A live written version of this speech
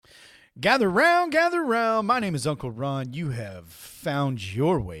Gather round, gather round. My name is Uncle Ron. You have found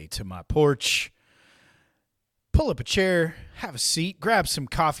your way to my porch. Pull up a chair, have a seat, grab some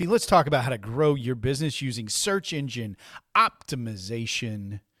coffee. Let's talk about how to grow your business using search engine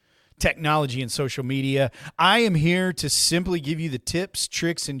optimization, technology, and social media. I am here to simply give you the tips,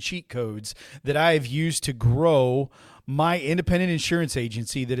 tricks, and cheat codes that I have used to grow my independent insurance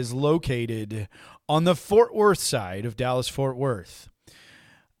agency that is located on the Fort Worth side of Dallas-Fort Worth.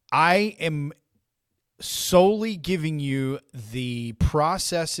 I am solely giving you the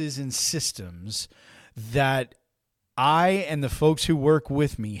processes and systems that I and the folks who work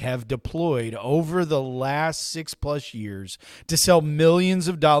with me have deployed over the last 6+ years to sell millions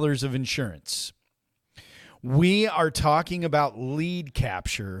of dollars of insurance. We are talking about lead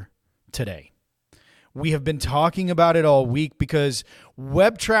capture today. We have been talking about it all week because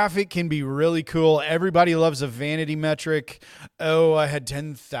web traffic can be really cool. Everybody loves a vanity metric. Oh, I had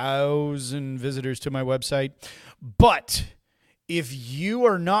 10,000 visitors to my website. But if you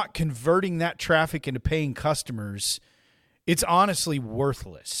are not converting that traffic into paying customers, it's honestly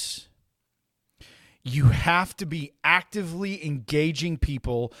worthless. You have to be actively engaging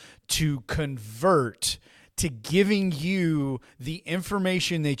people to convert to giving you the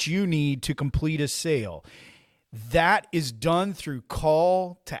information that you need to complete a sale. That is done through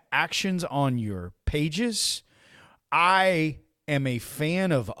call to actions on your pages. I am a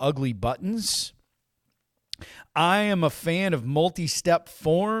fan of ugly buttons. I am a fan of multi-step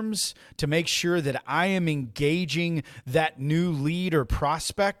forms to make sure that I am engaging that new lead or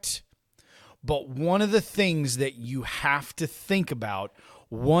prospect. But one of the things that you have to think about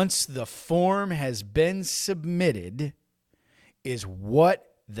once the form has been submitted is what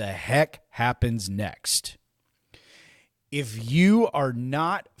the heck happens next. If you are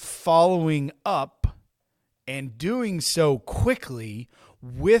not following up and doing so quickly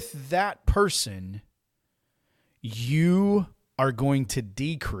with that person, you are going to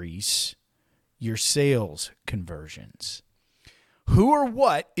decrease your sales conversions. Who or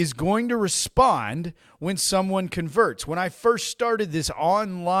what is going to respond when someone converts? When I first started this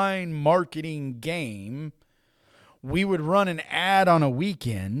online marketing game, we would run an ad on a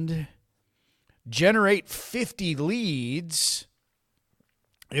weekend, generate 50 leads.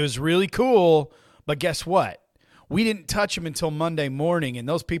 It was really cool, but guess what? We didn't touch them until Monday morning, and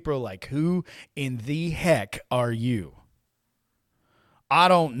those people are like, who in the heck are you? I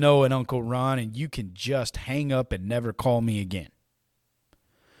don't know an Uncle Ron, and you can just hang up and never call me again.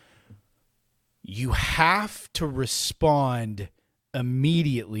 You have to respond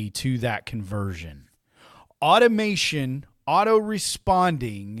immediately to that conversion. Automation,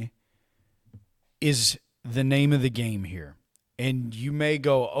 auto-responding is the name of the game here. And you may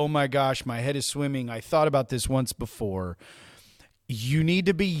go, oh my gosh, my head is swimming. I thought about this once before. You need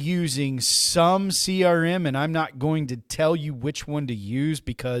to be using some CRM, and I'm not going to tell you which one to use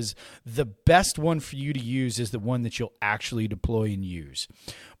because the best one for you to use is the one that you'll actually deploy and use.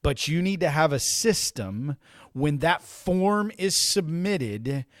 But you need to have a system when that form is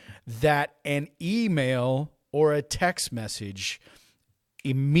submitted that an email or a text message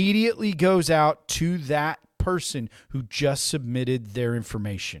immediately goes out to that person who just submitted their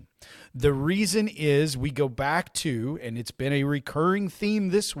information. The reason is we go back to, and it's been a recurring theme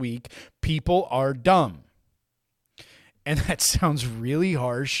this week, people are dumb. And that sounds really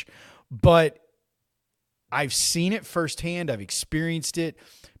harsh, but I've seen it firsthand. I've experienced it.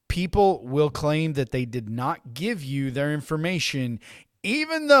 People will claim that they did not give you their information,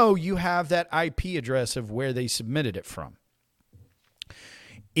 even though you have that IP address of where they submitted it from.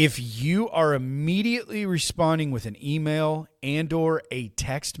 If you are immediately responding with an email and or a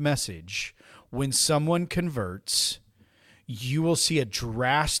text message when someone converts, you will see a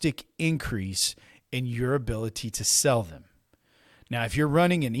drastic increase in your ability to sell them. Now, if you're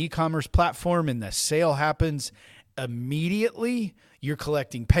running an e-commerce platform and the sale happens immediately, you're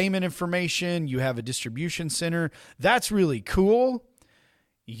collecting payment information, you have a distribution center, that's really cool.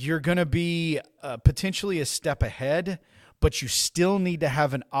 You're going to be potentially a step ahead, but you still need to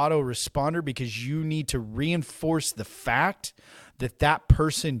have an autoresponder because you need to reinforce the fact that that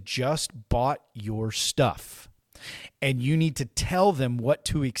person just bought your stuff. And you need to tell them what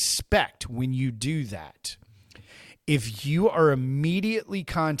to expect when you do that. If you are immediately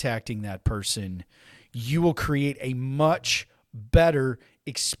contacting that person, you will create a much better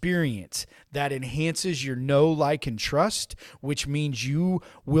experience that enhances your know, like, and trust, which means you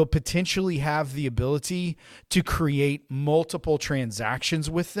will potentially have the ability to create multiple transactions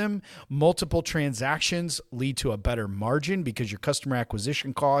with them. Multiple transactions lead to a better margin because your customer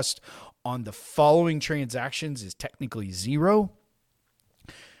acquisition cost on the following transactions is technically zero.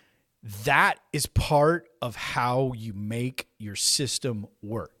 That is part of how you make your system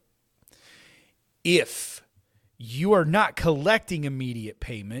work. If you are not collecting immediate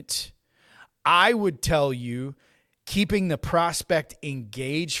payment, I would tell you keeping the prospect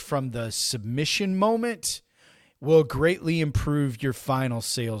engaged from the submission moment will greatly improve your final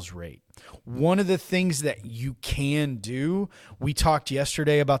sales rate. One of the things that you can do, we talked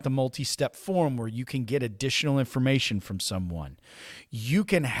yesterday about the multi-step form where you can get additional information from someone. You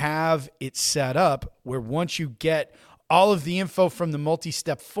can have it set up where once you get all of the info from the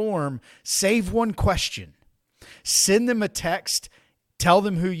multi-step form, save one question. Send them a text, tell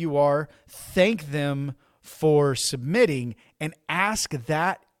them who you are, thank them for submitting, and ask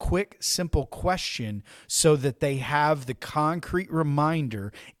that quick, simple question so that they have the concrete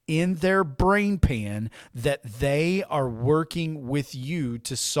reminder in their brain pan that they are working with you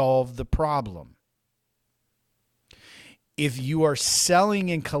to solve the problem. If you are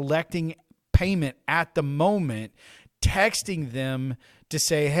selling and collecting payment at the moment, texting them to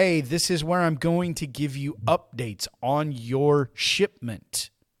say, hey, this is where I'm going to give you updates on your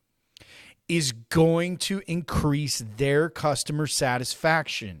shipment, is going to increase their customer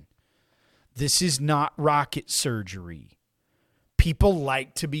satisfaction. This is not rocket surgery. People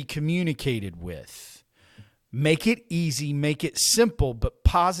like to be communicated with. Make it easy, make it simple, but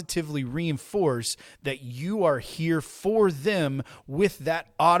positively reinforce that you are here for them with that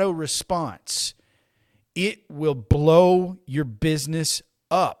auto response. It will blow your business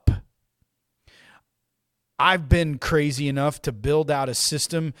up. I've been crazy enough to build out a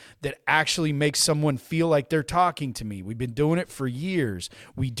system that actually makes someone feel like they're talking to me. We've been doing it for years.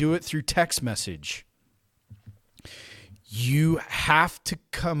 We do it through text message. You have to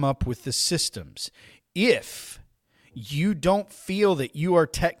come up with the systems. If you don't feel that you are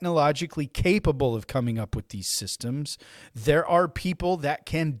technologically capable of coming up with these systems, there are people that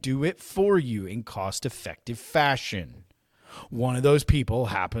can do it for you in cost-effective fashion. One of those people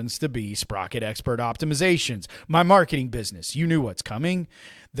happens to be Sprocket Expert Optimizations, my marketing business. You knew what's coming.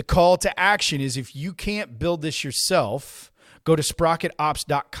 The call to action is if you can't build this yourself, go to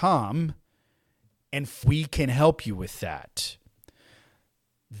sprocketops.com and we can help you with that.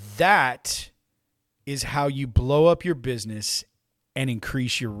 That is how you blow up your business and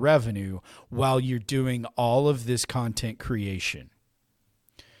increase your revenue while you're doing all of this content creation.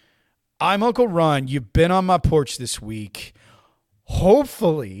 I'm Uncle Ron. You've been on my porch this week.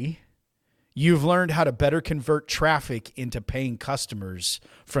 Hopefully, you've learned how to better convert traffic into paying customers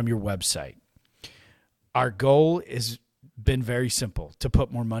from your website. Our goal has been very simple, to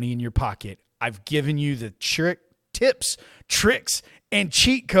put more money in your pocket. I've given you the tips, tricks, and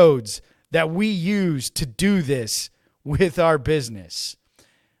cheat codes that we use to do this with our business.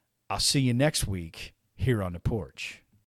 I'll see you next week here on the porch.